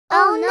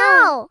Oh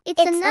no!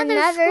 It's another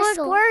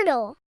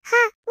Squirtle.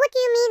 Huh? What do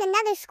you mean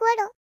another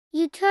Squirtle?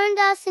 You turned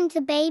us into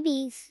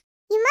babies.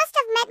 You must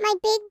have met my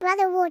big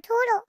brother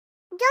Wartortle.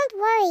 Don't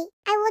worry,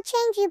 I will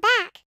change you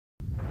back.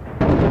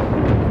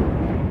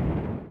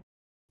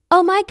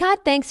 Oh my God,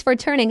 thanks for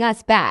turning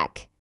us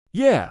back.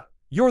 Yeah,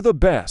 you're the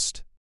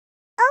best.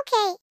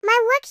 Okay,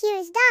 my work here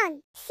is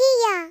done.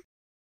 See ya.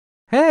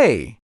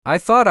 Hey, I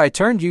thought I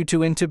turned you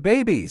two into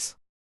babies.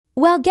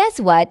 Well, guess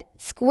what?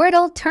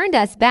 Squirtle turned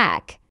us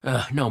back.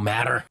 No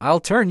matter. I'll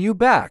turn you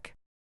back.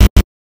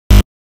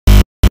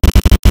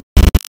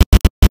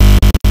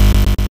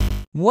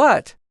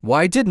 What?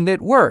 Why didn't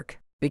it work?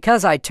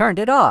 Because I turned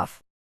it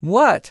off.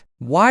 What?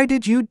 Why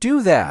did you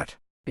do that?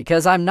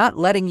 Because I'm not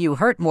letting you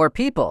hurt more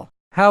people.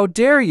 How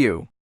dare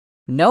you?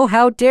 No,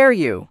 how dare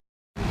you?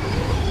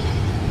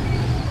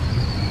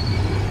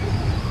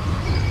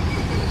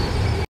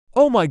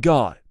 Oh my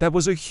God, that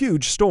was a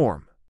huge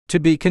storm. To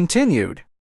be continued.